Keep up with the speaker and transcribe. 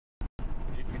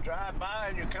drive by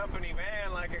in your company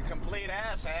van like a complete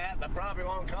asshat, I probably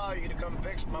won't call you to come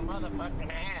fix my motherfucking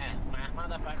hat. My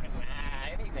motherfucking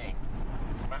anything.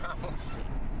 My house.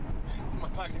 My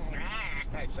fucking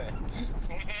I said.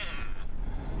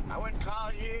 I wouldn't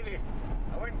call you to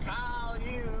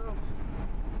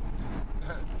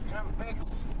come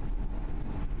fix.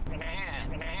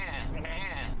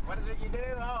 What is it you do?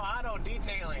 Oh, auto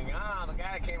detailing. Oh, the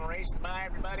guy came racing by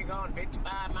everybody going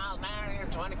 55 miles an hour here,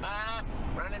 25,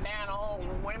 running down old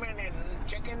women and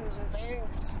chickens and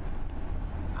things.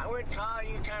 I would call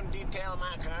you come detail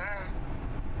my car.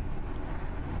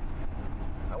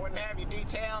 I wouldn't have you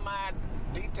detail my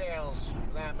details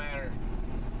for that matter.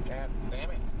 God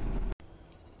damn it.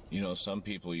 You know, some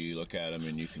people, you look at them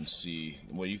and you can see,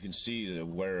 well, you can see the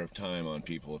wear of time on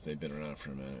people if they've been around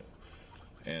for a minute.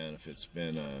 And if it's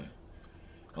been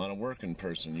on a working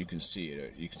person, you can see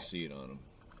it. You can see it on them.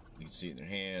 You can see it in their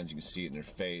hands, you can see it in their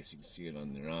face, you can see it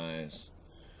on their eyes.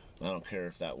 I don't care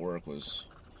if that work was,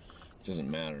 it doesn't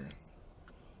matter.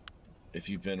 If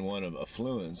you've been one of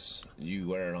affluence, you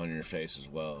wear it on your face as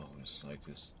well. It's like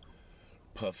this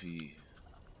puffy,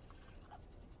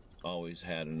 always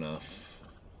had enough.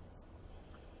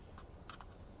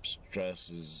 Stress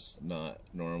is not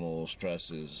normal.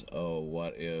 Stress is, oh,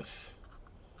 what if,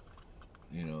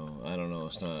 you know, I don't know,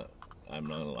 it's not, I'm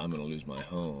going to lose my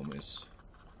home. It's,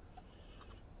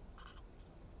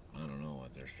 I don't know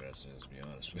what their stress is, to be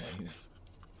honest with you.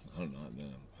 I'm not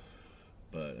them.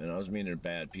 But, and I don't mean they're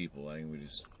bad people. I think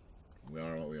we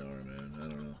are what we are, man. I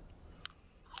don't know.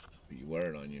 But you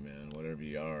wear it on you, man. Whatever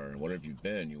you are, whatever you've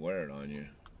been, you wear it on you.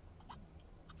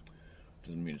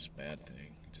 Doesn't mean it's a bad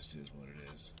thing. It just is what it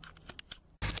is.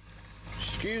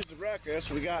 Excuse the ruckus,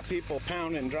 we got people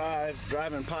pounding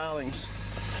driving pilings.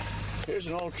 Here's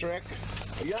an old trick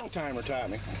a young timer taught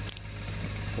me.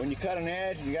 When you cut an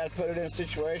edge, you got to put it in a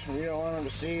situation where you don't want them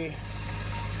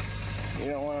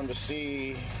to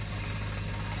see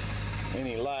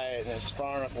any light, and it's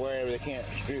far enough away where they can't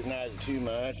scrutinize it too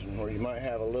much, and where you might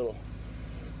have a little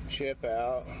chip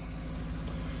out.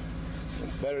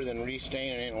 It's better than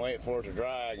restaining it and wait for it to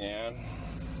dry again.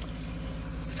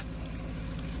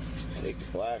 Take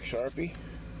the black Sharpie.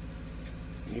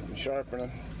 You can sharpen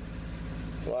them,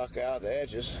 block out the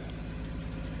edges.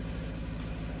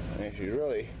 And if you're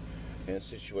really in a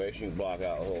situation, you can block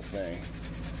out the whole thing.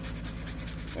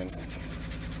 And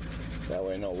that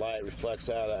way no light reflects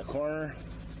out of that corner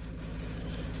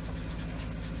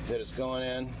that it's going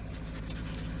in,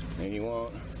 and you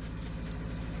won't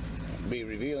be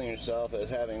revealing yourself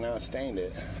as having not stained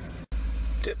it.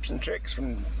 Tips and tricks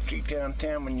from TTown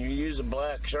Tim. When you use a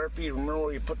black Sharpie, remember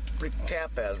where you put the freaking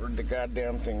cap at. Where'd the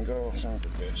goddamn thing go? Son of a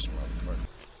bitch, motherfucker.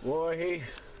 Boy,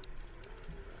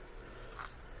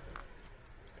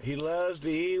 he loves to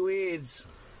eat weeds.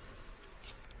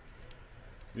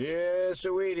 Just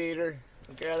a weed eater.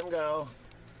 Look at him go.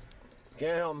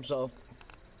 Can't help himself.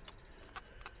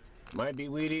 Might be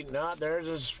weed eating. Not there's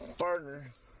his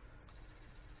partner.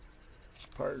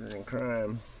 Partner in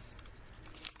crime.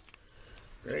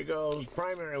 There he goes,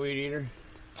 primary weed eater.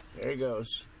 There he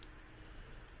goes.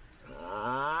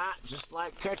 Ah, just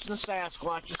like catching the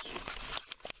Sasquatches.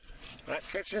 Like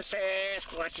catching the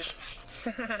Sasquatches.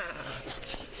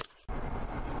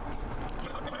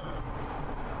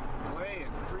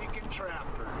 Laying freaking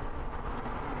trapper.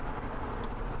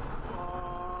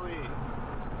 Holy.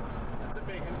 That's a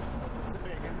big one. That's a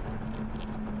big one.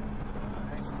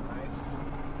 Nice.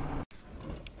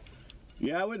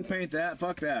 Yeah, I wouldn't paint that.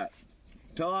 Fuck that.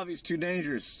 Tell Avi it's too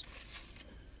dangerous.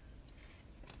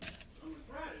 I'm gonna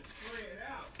try to spray it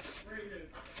out.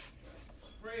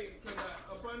 Spray because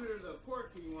up under the porch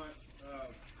we want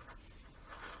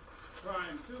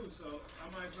prime too, so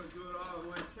I might as well do it all in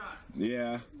one shot.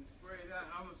 Yeah. And spray it out.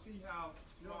 I'm gonna see how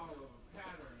small of a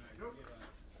pattern I can get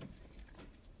on.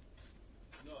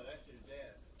 No, that's just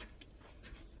dead.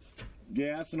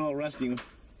 Yeah, that's an old rusty one.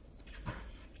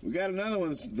 We got another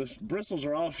one. The bristles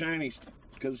are all shiny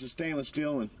because it's a stainless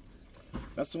steel one.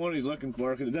 That's the one he's looking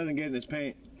for because it doesn't get in his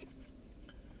paint.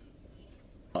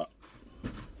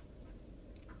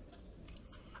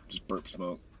 Just burp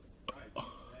smoke.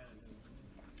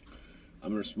 I'm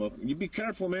gonna smoke. You be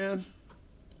careful, man.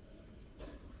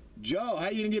 Joe, how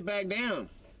you gonna get back down?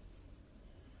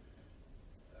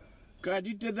 God,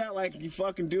 you did that like you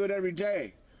fucking do it every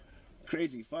day.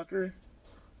 Crazy fucker.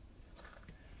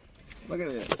 Look at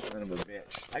this son of a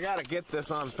bitch. I gotta get this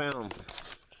on film.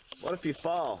 What if you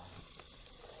fall?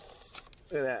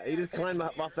 Look at that. He just climbed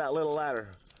up off that little ladder.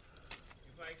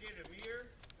 If I get a mirror,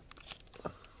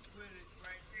 put it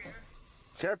right there.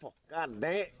 Careful. God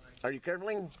dang it. Are you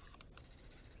carefully?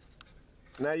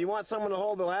 Now you want someone to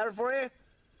hold the ladder for you?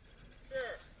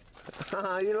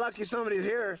 sure. You're lucky somebody's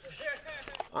here.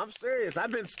 I'm serious.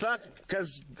 I've been stuck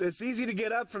because it's easy to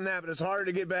get up from that, but it's harder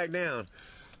to get back down.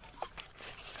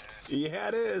 Yeah,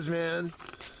 it is, man.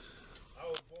 I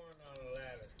was born on a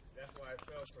ladder. That's why I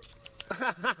fell from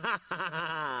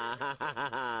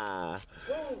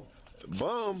one. Boom.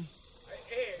 Boom.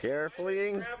 Hey, Carefully. if I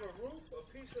didn't grab a roof, a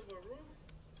piece of a roof,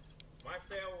 my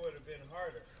fail would have been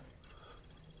harder.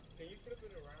 Can you flip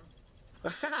it around?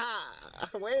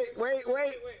 Wait.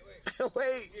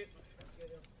 Wait. Get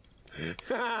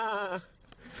him.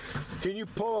 Can you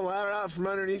pull a ladder out from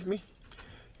underneath me?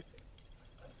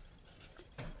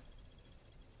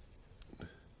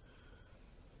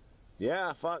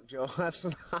 Yeah, fuck, Joe. That's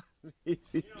not easy.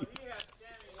 You know, he has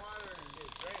standing water in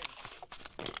his drain.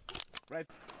 Right.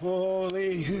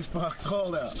 Holy, it's fucking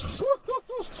cold out.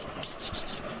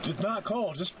 Just not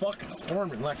cold, just fucking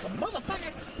storming like a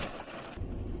motherfucker.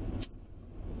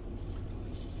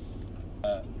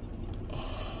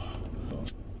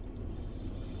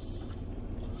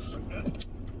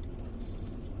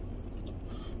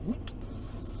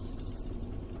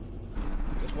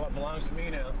 Just what belongs to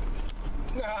me now.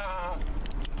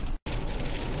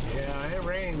 Yeah, it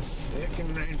rains. It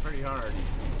can rain pretty hard.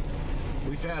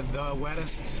 We've had the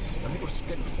wettest, I think we're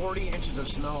getting 40 inches of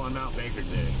snow on Mount Baker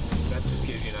today. That just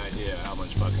gives you an idea how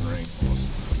much fucking rain falls.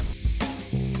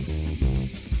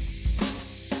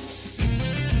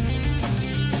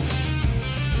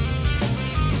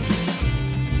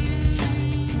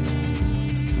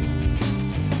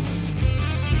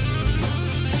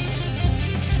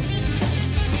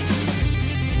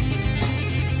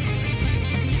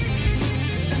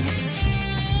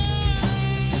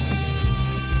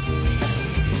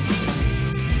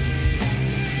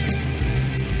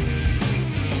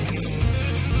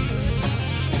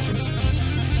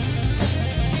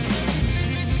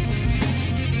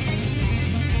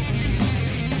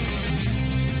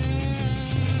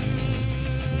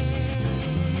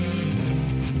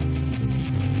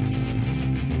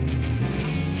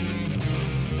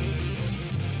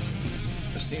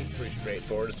 Seems pretty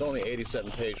straightforward. It's only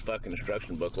 87-page fucking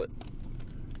instruction booklet.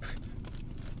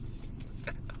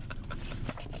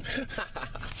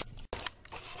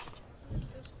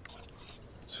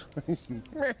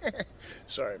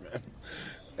 Sorry, man.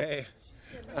 Hey,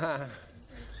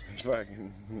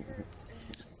 fucking,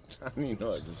 I don't even know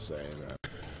what to say, man.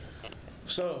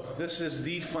 So, this is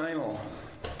the final,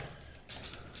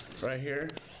 right here.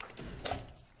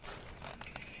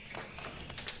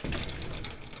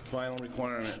 Final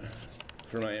requirement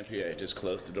for my MPA, just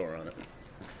close the door on it.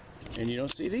 And you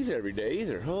don't see these every day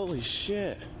either. Holy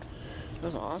shit.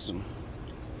 That's awesome.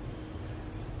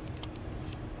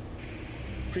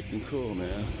 Freaking cool,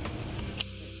 man.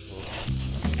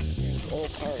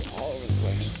 Old part all over the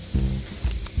place.